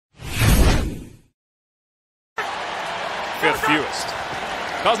fifth fewest.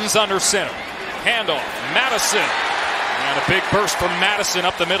 Cousins under center. Handoff. Madison. And a big burst from Madison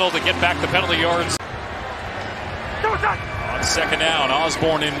up the middle to get back the penalty yards. On second down,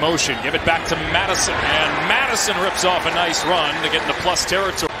 Osborne in motion. Give it back to Madison. And Madison rips off a nice run to get into plus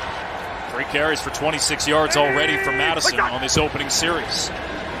territory. 3 carries for 26 yards already for Madison on this opening series.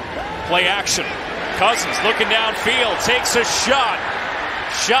 Play action. Cousins looking downfield. Takes a shot.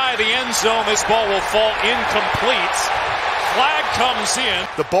 Shy of the end zone. This ball will fall incomplete. Flag comes in.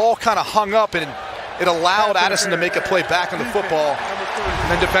 The ball kind of hung up and it allowed Addison to make a play back on the football.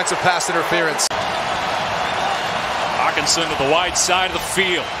 And then defensive pass interference. Hawkinson to the wide side of the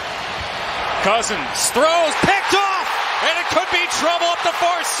field. Cousins throws, picked off, and it could be trouble up the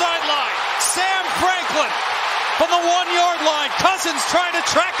far sideline. Sam Franklin from the 1-yard line. Cousins trying to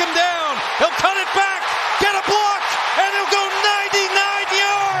track him down. He'll cut it back, get a block, and he'll go 99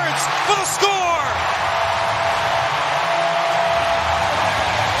 yards for the score.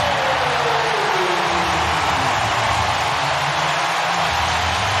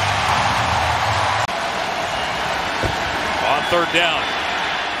 On third down,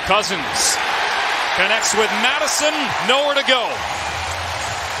 Cousins connects with Madison, nowhere to go.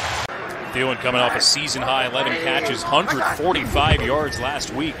 Thielen coming off a season-high 11 catches, 145 yards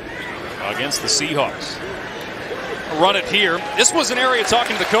last week against the Seahawks. Run it here. This was an area,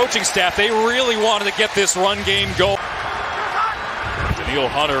 talking to the coaching staff, they really wanted to get this run game going. Daniil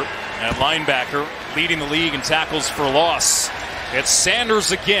Hunter at linebacker, leading the league in tackles for loss. It's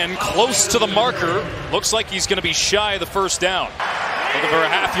Sanders again, close to the marker. Looks like he's going to be shy of the first down. Looking for a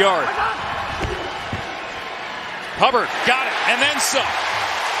half yard. Hubbard got it, and then some.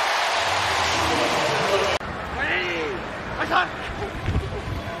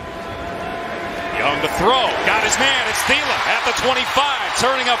 Young to throw. Got his man. It's Thielen at the 25.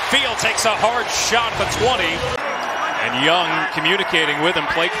 Turning upfield. Takes a hard shot at the 20. And Young communicating with him.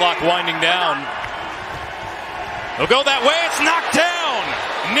 Play clock winding down. He'll go that way. It's knocked down.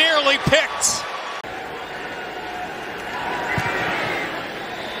 Nearly picked.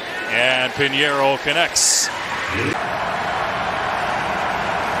 And Pinheiro connects.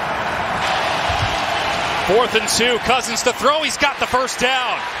 Fourth and 2. Cousins to throw. He's got the first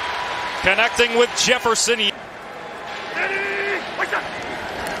down. Connecting with Jefferson.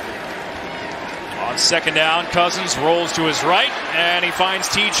 On second down, Cousins rolls to his right, and he finds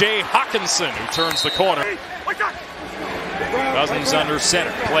T.J. Hawkinson, who turns the corner. Cousins under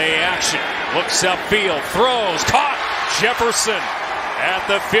center. Play action. Looks upfield. Throws. Caught. Jefferson at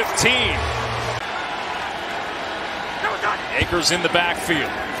the 15. Akers in the backfield.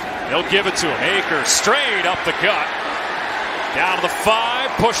 They'll give it to him. Akers straight up the gut. Down to the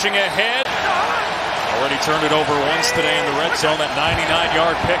 5. Pushing ahead. Already turned it over once today in the red zone. That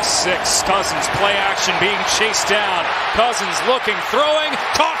 99-yard pick 6. Cousins play action being chased down. Cousins looking, throwing.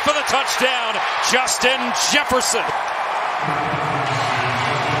 Caught for the touchdown. Justin Jefferson.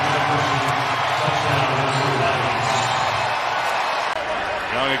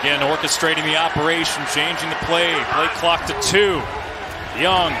 Young again orchestrating the operation, changing the play. Play clock to 2.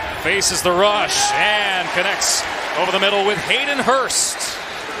 Young faces the rush and connects over the middle with Hayden Hurst.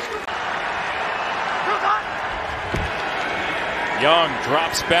 Young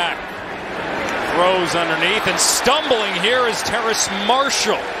drops back, throws underneath, and stumbling here is Terrace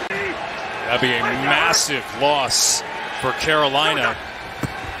Marshall. That'd be a massive loss for Carolina.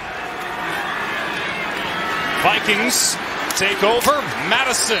 Vikings take over.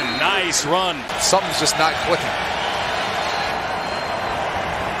 Madison, nice run. Something's just not clicking.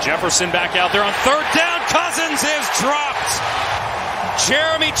 Jefferson back out there on third down. Cousins is dropped.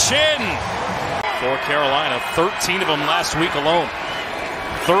 Jeremy Chin for Carolina. 13 of them last week alone.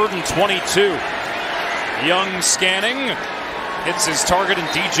 3rd and 22. Young scanning. Hits his target in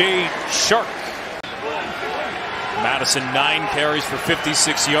DJ Shark. Madison 9 carries for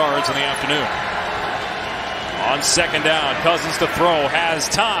 56 yards in the afternoon. On second down, Cousins to throw, has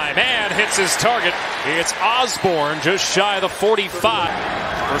time, and hits his target. It's Osborne, just shy of the 45.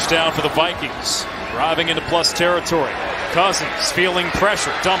 First down for the Vikings, driving into plus territory. Cousins feeling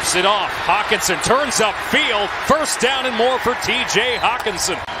pressure, dumps it off. Hawkinson turns upfield. First down and more for T.J.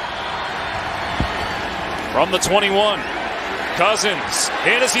 Hawkinson. From the 21, Cousins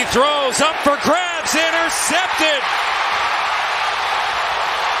in as he throws, up for grabs, intercepted.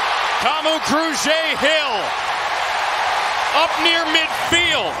 Kamu Grugier-Hill up near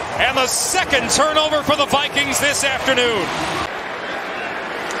midfield, and the second turnover for the Vikings this afternoon.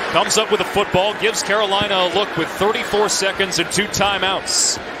 Comes up with a football, gives Carolina a look with 34 seconds and 2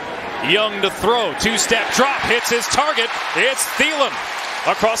 timeouts. Young to throw, 2-step drop, hits his target. It's Thielen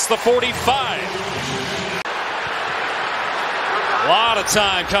across the 45. A lot of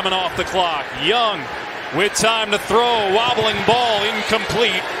time coming off the clock. Young with time to throw. Wobbling ball,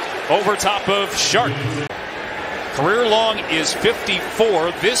 incomplete. Over top of Sharp. Career long is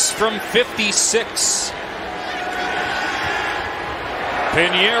 54. This from 56.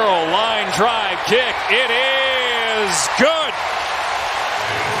 Pinheiro, line drive kick. It is good.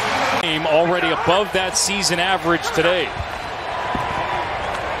 Already above that season average today.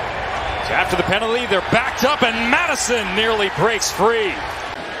 So after the penalty, they're backed up, and Madison nearly breaks free.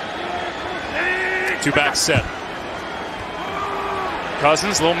 Two-back set.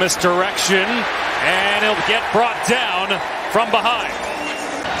 Cousins, little misdirection, and he'll get brought down from behind.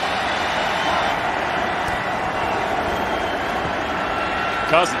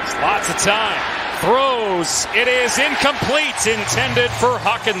 Cousins, lots of time. Throws. It is incomplete. Intended for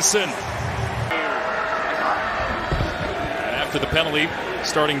Hawkinson. And after the penalty,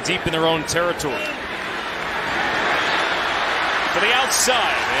 starting deep in their own territory. To the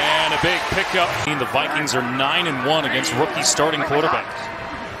outside. And a big pickup. The Vikings are 9-1 against rookie starting quarterbacks.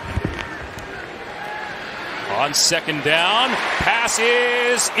 On second down. Pass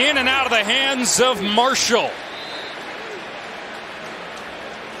is in and out of the hands of Marshall.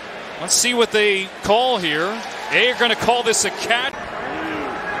 Let's see what they call here. They are going to call this a catch.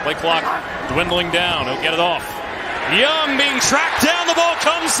 Play clock dwindling down. He'll get it off. Young being tracked down. The ball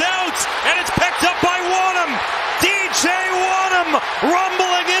comes out, and it's picked up by Wanham. DJ Wanham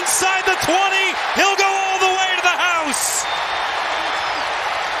rumbling inside the 20. He'll go all the way to the house.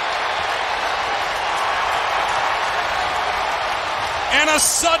 And a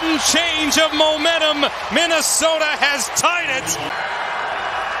sudden change of momentum. Minnesota has tied it.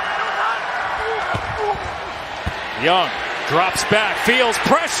 Young drops back, feels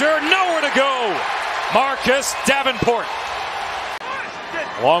pressure, nowhere to go. Marcus Davenport.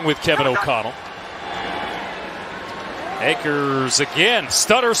 Along with Kevin O'Connell. Akers again,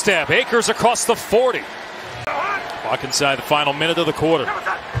 stutter step. Akers across the 40. Clock inside the final minute of the quarter.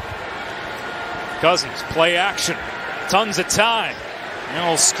 Cousins, play action. Tons of time.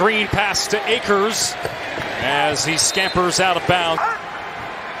 Now screen pass to Akers as he scampers out of bounds.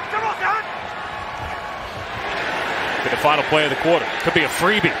 The final play of the quarter. Could be a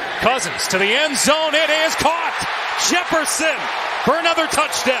freebie. Cousins to the end zone. It is caught. Jefferson for another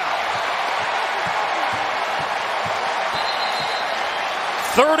touchdown.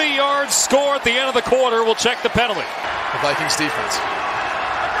 30 yards score at the end of the quarter. We'll check the penalty. The Vikings defense.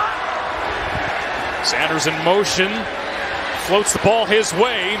 Sanders in motion. Floats the ball his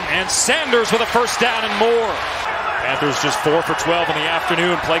way. And Sanders with a first down and more. Panthers just 4 for 12 in the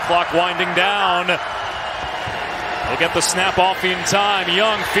afternoon. Play clock winding down. They'll get the snap off in time.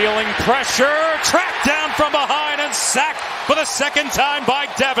 Young feeling pressure. Tracked down from behind and sacked for the second time by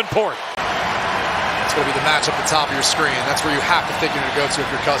Davenport. It's going to be the match up the top of your screen. That's where you have to think you're going to go to if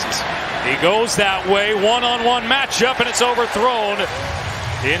you're Cousins. He goes that way. One-on-one matchup, and it's overthrown.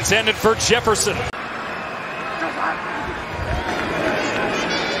 Intended for Jefferson.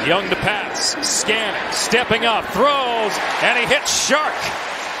 Young to pass. Scanning. Stepping up. Throws. And he hits Shark.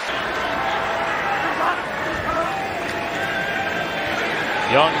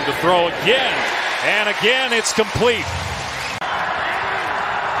 Young to throw again, and again it's complete.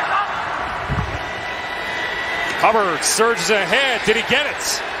 Hubbard surges ahead. Did he get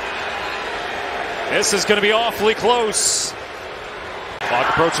it? This is going to be awfully close. Clock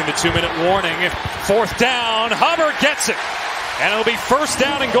approaching the 2-minute warning. Fourth down. Hubbard gets it. And it'll be first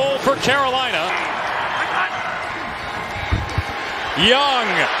down and goal for Carolina. Young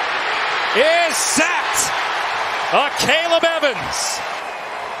is sacked. Caleb Evans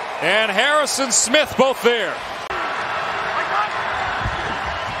and Harrison Smith both there.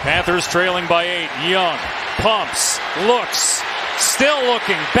 Panthers trailing by 8. Young pumps, looks, still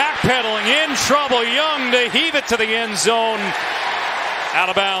looking, backpedaling, in trouble. Young to heave it to the end zone. Out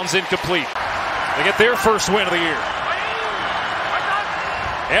of bounds, incomplete. They get their first win of the year.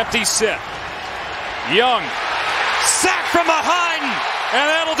 Empty set. Young, sacked from behind, and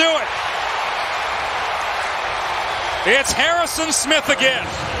that'll do it. It's Harrison Smith again.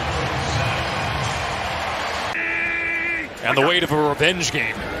 And the weight of a revenge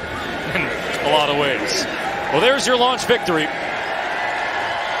game in a lot of ways. Well, there's your launch victory.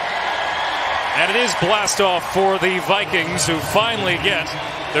 And it is blast off for the Vikings, who finally get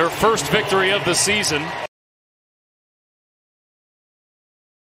their first victory of the season.